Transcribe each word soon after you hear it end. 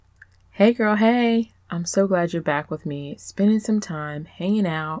Hey girl, hey! I'm so glad you're back with me, spending some time hanging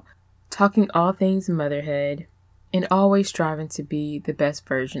out, talking all things motherhood, and always striving to be the best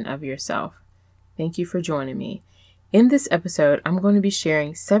version of yourself. Thank you for joining me. In this episode, I'm going to be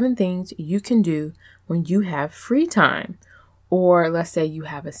sharing 7 things you can do when you have free time. Or let's say you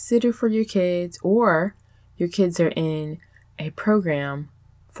have a sitter for your kids, or your kids are in a program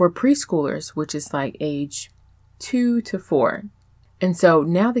for preschoolers, which is like age 2 to 4. And so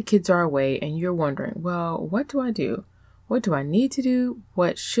now the kids are away and you're wondering, well, what do I do? What do I need to do?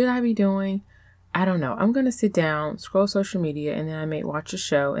 What should I be doing? I don't know. I'm going to sit down, scroll social media, and then I may watch a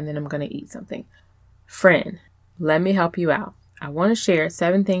show, and then I'm going to eat something. Friend, let me help you out. I want to share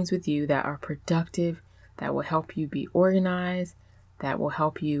 7 things with you that are productive, that will help you be organized, that will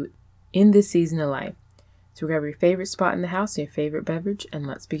help you in this season of life. So grab your favorite spot in the house, your favorite beverage, and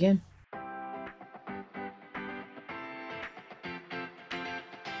let's begin.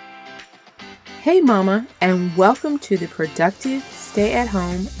 Hey mama, and welcome to the Productive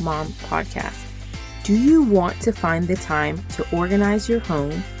Stay-at-Home Mom podcast. Do you want to find the time to organize your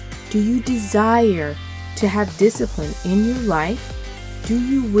home? Do you desire to have discipline in your life? Do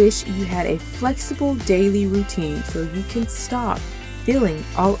you wish you had a flexible daily routine so you can stop feeling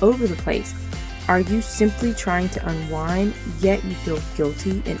all over the place? Are you simply trying to unwind, yet you feel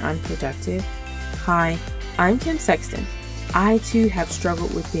guilty and unproductive? Hi, I'm Kim Sexton. I too have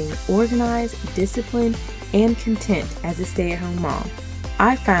struggled with being organized, disciplined, and content as a stay-at-home mom.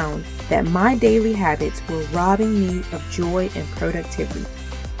 I found that my daily habits were robbing me of joy and productivity.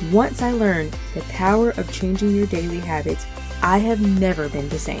 Once I learned the power of changing your daily habits, I have never been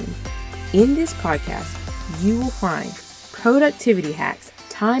the same. In this podcast, you will find productivity hacks,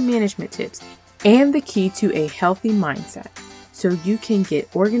 time management tips, and the key to a healthy mindset so you can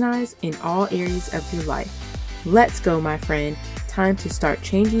get organized in all areas of your life. Let's go, my friend. Time to start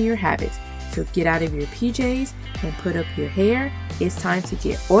changing your habits. So get out of your PJs and put up your hair. It's time to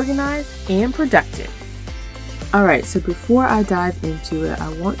get organized and productive. All right, so before I dive into it,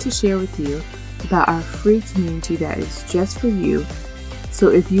 I want to share with you about our free community that is just for you. So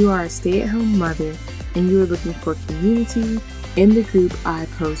if you are a stay-at-home mother and you are looking for community, in the group I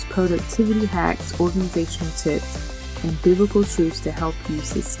post productivity hacks, organizational tips, and biblical truths to help you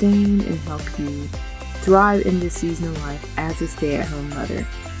sustain and help you thrive in this season of life as a stay-at-home mother.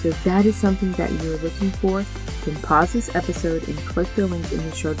 So if that is something that you're looking for, then pause this episode and click the link in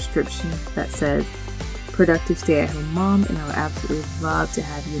the show description that says Productive Stay-at-Home Mom, and I would absolutely love to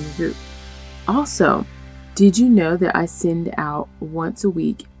have you in the group. Also, did you know that I send out once a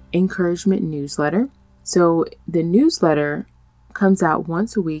week encouragement newsletter? So the newsletter comes out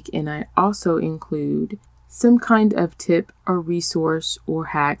once a week, and I also include some kind of tip or resource or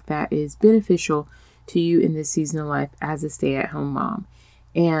hack that is beneficial to you in this season of life as a stay-at-home mom.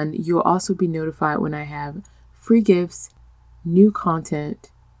 And you'll also be notified when I have free gifts, new content,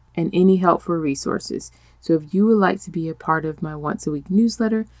 and any helpful resources. So if you would like to be a part of my once a week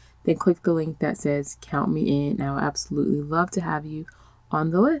newsletter, then click the link that says count me in. I would absolutely love to have you on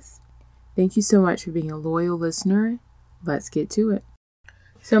the list. Thank you so much for being a loyal listener. Let's get to it.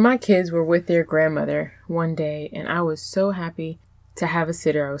 So my kids were with their grandmother one day, and I was so happy to have a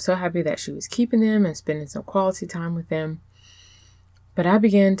sitter. I was so happy that she was keeping them and spending some quality time with them. But I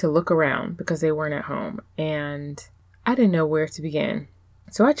began to look around because they weren't at home, and I didn't know where to begin.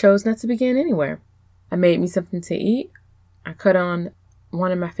 So I chose not to begin anywhere. I made me something to eat. I cut on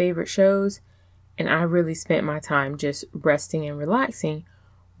one of my favorite shows, and I really spent my time just resting and relaxing,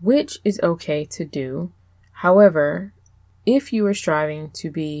 which is okay to do. However, if you are striving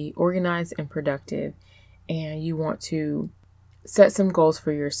to be organized and productive and you want to set some goals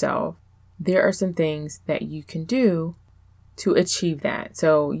for yourself, there are some things that you can do to achieve that.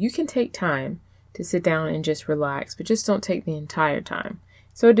 So you can take time to sit down and just relax, but just don't take the entire time.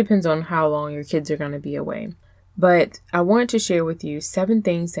 So it depends on how long your kids are going to be away. But I want to share with you 7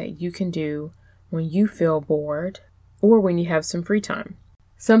 things that you can do when you feel bored or when you have some free time.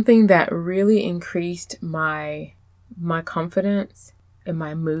 Something that really increased my confidence and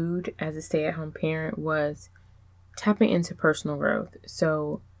my mood as a stay-at-home parent was tapping into personal growth.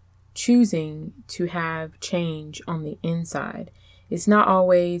 So choosing to have change on the inside. It's not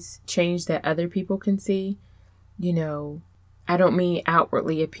always change that other people can see. I don't mean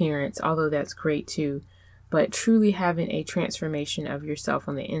outwardly appearance, although that's great too, but truly having a transformation of yourself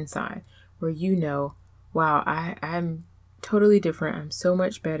on the inside where wow, I'm totally different. I'm so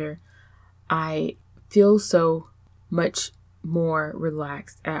much better. I feel so much more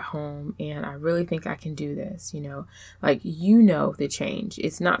relaxed at home, and I really think I can do this, the change.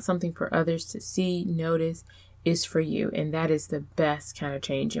 It's not something for others to see, notice. is for you. And that is the best kind of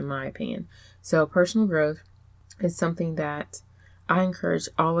change, in my opinion. So personal growth is something that I encourage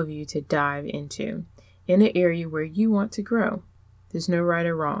all of you to dive into in an area where you want to grow. There's no right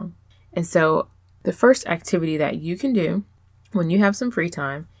or wrong. And so the first activity that you can do when you have some free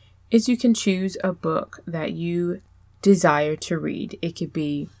time is you can choose a book that you desire to read. It could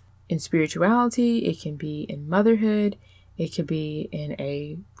be in spirituality, it can be in motherhood, it could be in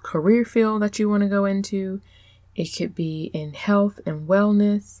a career field that you want to go into, it could be in health and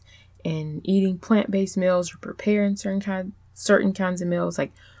wellness and eating plant-based meals or preparing certain kinds of meals,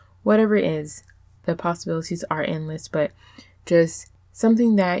 like whatever it is, the possibilities are endless, but just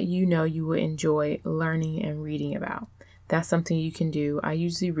something that you know you will enjoy learning and reading about. That's something you can do. I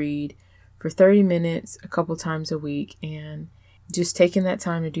usually read for 30 minutes a couple times a week, and just taking that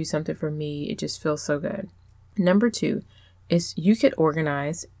time to do something for me, it just feels so good. Number 2 is you could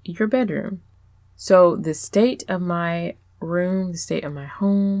organize your bedroom. So the state of my room, the state of my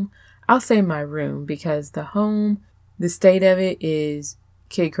home, I'll say my room because the home, the state of it is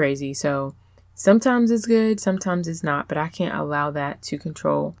kid crazy. So sometimes it's good, sometimes it's not, but I can't allow that to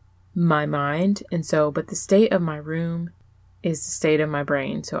control my mind. And so, but the state of my room is the state of my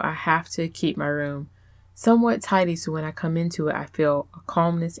brain. So I have to keep my room somewhat tidy so when I come into it, I feel a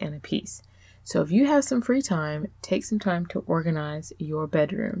calmness and a peace. So if you have some free time, take some time to organize your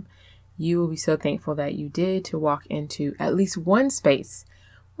bedroom. You will be so thankful that you did, to walk into at least one space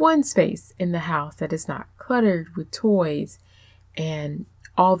in the house that is not cluttered with toys and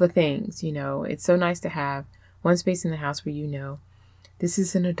all the things. You know, it's so nice to have one space in the house where you know this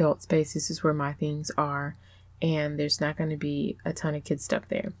is an adult space, this is where my things are, and there's not going to be a ton of kid stuff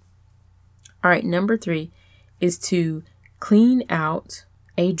there. All right, number 3 is to clean out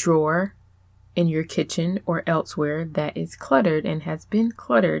a drawer in your kitchen or elsewhere that is cluttered and has been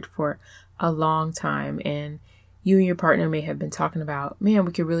cluttered for a long time. And you and your partner may have been talking about, man,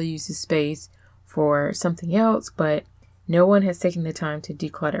 we could really use this space for something else, but no one has taken the time to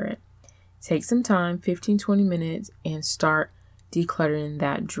declutter it. Take some time, 15-20 minutes, and start decluttering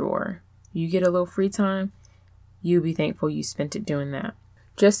that drawer. You get a little free time, you'll be thankful you spent it doing that.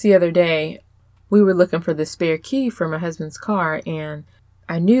 Just the other day, we were looking for the spare key for my husband's car, and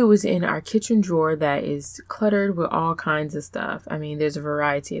I knew it was in our kitchen drawer that is cluttered with all kinds of stuff. I mean, there's a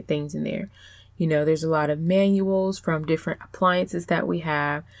variety of things in there. You know, there's a lot of manuals from different appliances that we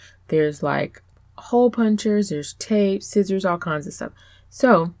have. There's like hole punchers, there's tape, scissors, all kinds of stuff.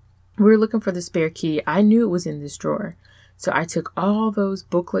 So we were looking for the spare key. I knew it was in this drawer. So I took all those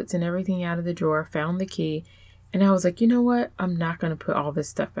booklets and everything out of the drawer, found the key, and I was like, you know what? I'm not going to put all this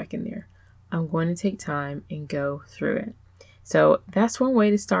stuff back in there. I'm going to take time and go through it. So that's one way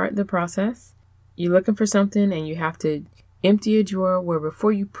to start the process. You're looking for something and you have to empty a drawer where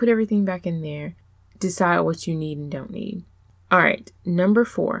before you put everything back in there, decide what you need and don't need. All right, number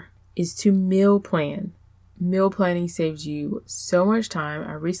 4 is to meal plan. Meal planning saves you so much time.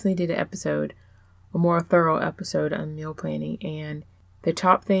 I recently did a more thorough episode on meal planning, and the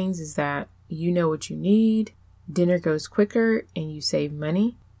top things is that you know what you need, dinner goes quicker, and you save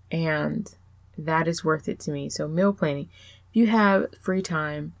money, and that is worth it to me. So meal planning, if you have free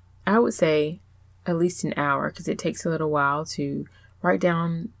time, I would say at least an hour, because it takes a little while to write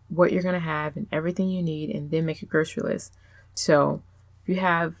down what you're going to have and everything you need and then make a grocery list. So if you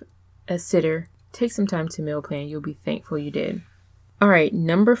have a sitter, take some time to meal plan. You'll be thankful you did. All right,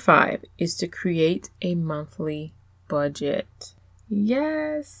 number 5 is to create a monthly budget.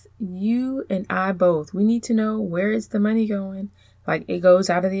 Yes, you and I both. We need to know, where is the money going? Like, it goes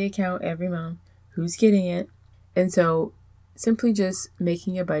out of the account every month. Who's getting it? And so simply just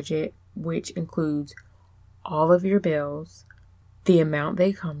making a budget, which includes all of your bills, the amount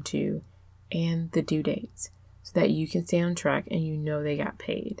they come to, and the due dates, so that you can stay on track and you know they got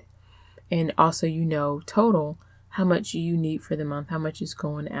paid. And also, you know, total, how much you need for the month, how much is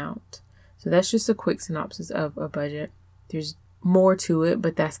going out. So that's just a quick synopsis of a budget. There's more to it,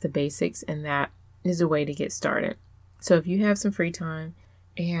 but that's the basics, and that is a way to get started. So if you have some free time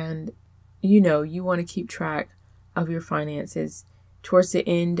and you know you want to keep track of your finances, towards the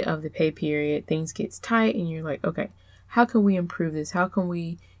end of the pay period, things gets tight and you're like, okay, how can we improve this? How can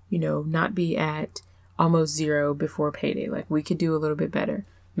we, not be at almost zero before payday? Like, we could do a little bit better.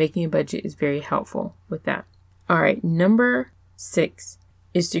 Making a budget is very helpful with that. All right, number 6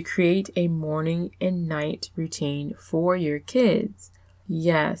 is to create a morning and night routine for your kids.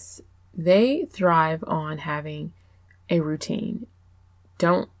 Yes, they thrive on having a routine.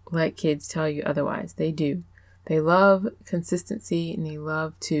 Don't let kids tell you otherwise. They do. They love consistency and they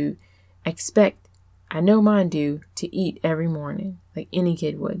love to expect, I know mine do, to eat every morning like any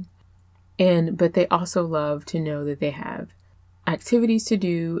kid would. But they also love to know that they have activities to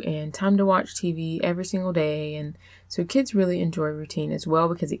do and time to watch TV every single day. And so kids really enjoy routine as well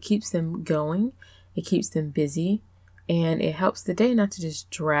because it keeps them going, it keeps them busy, and it helps the day not to just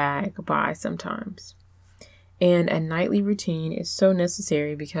drag by sometimes. And a nightly routine is so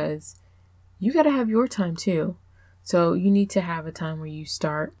necessary because you got to have your time too. So you need to have a time where you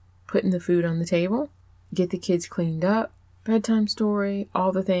start putting the food on the table, get the kids cleaned up, bedtime story,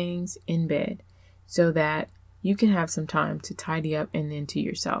 all the things in bed, so that you can have some time to tidy up and then to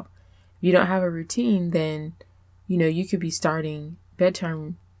yourself. If you don't have a routine, then, you could be starting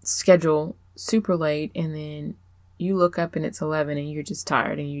bedtime schedule super late and then you look up and it's 11 and you're just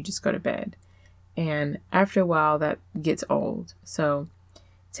tired and you just go to bed. And after a while, that gets old. So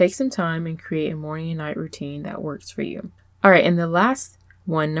take some time and create a morning and night routine that works for you. All right, and the last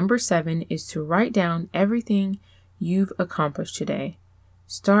one, number 7, is to write down everything you've accomplished today.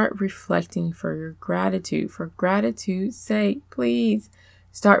 Start reflecting for your gratitude. For gratitude's sake, please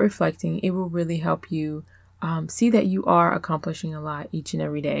start reflecting. It will really help you see that you are accomplishing a lot each and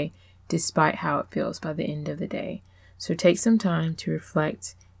every day, despite how it feels by the end of the day. So take some time to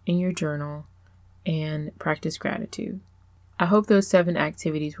reflect in your journal and practice gratitude. I hope those 7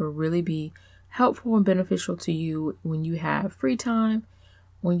 activities will really be helpful and beneficial to you when you have free time,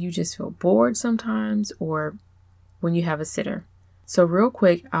 when you just feel bored sometimes, or when you have a sitter. So real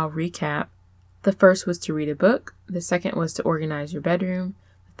quick, I'll recap. The first was to read a book. The second was to organize your bedroom.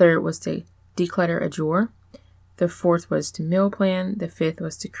 The third was to declutter a drawer. The fourth was to meal plan. The fifth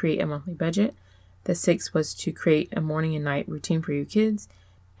was to create a monthly budget. The sixth was to create a morning and night routine for your kids.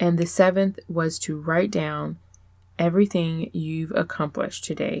 And the 7th was to write down everything you've accomplished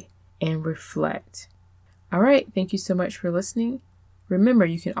today and reflect. All right. Thank you so much for listening. Remember,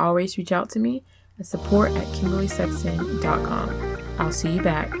 you can always reach out to me at support@KimberlySexton.com. I'll see you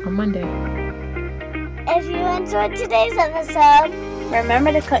back on Monday. If you enjoyed today's episode,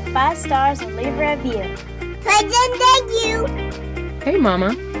 remember to click 5 stars and leave a review. Thank you. Hey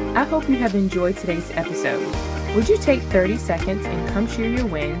Mama, I hope you have enjoyed today's episode. Would you take 30 seconds and come share your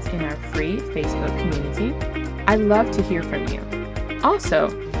wins in our free Facebook community? I'd love to hear from you. Also,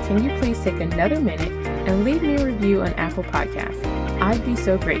 can you please take another minute and leave me a review on Apple Podcasts? I'd be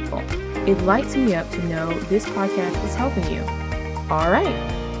so grateful. It lights me up to know this podcast is helping you. All right,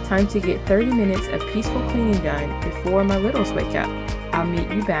 time to get 30 minutes of peaceful cleaning done before my littles wake up. I'll meet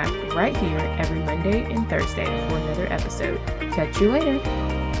you back right here every Monday and Thursday for another episode. Catch you later.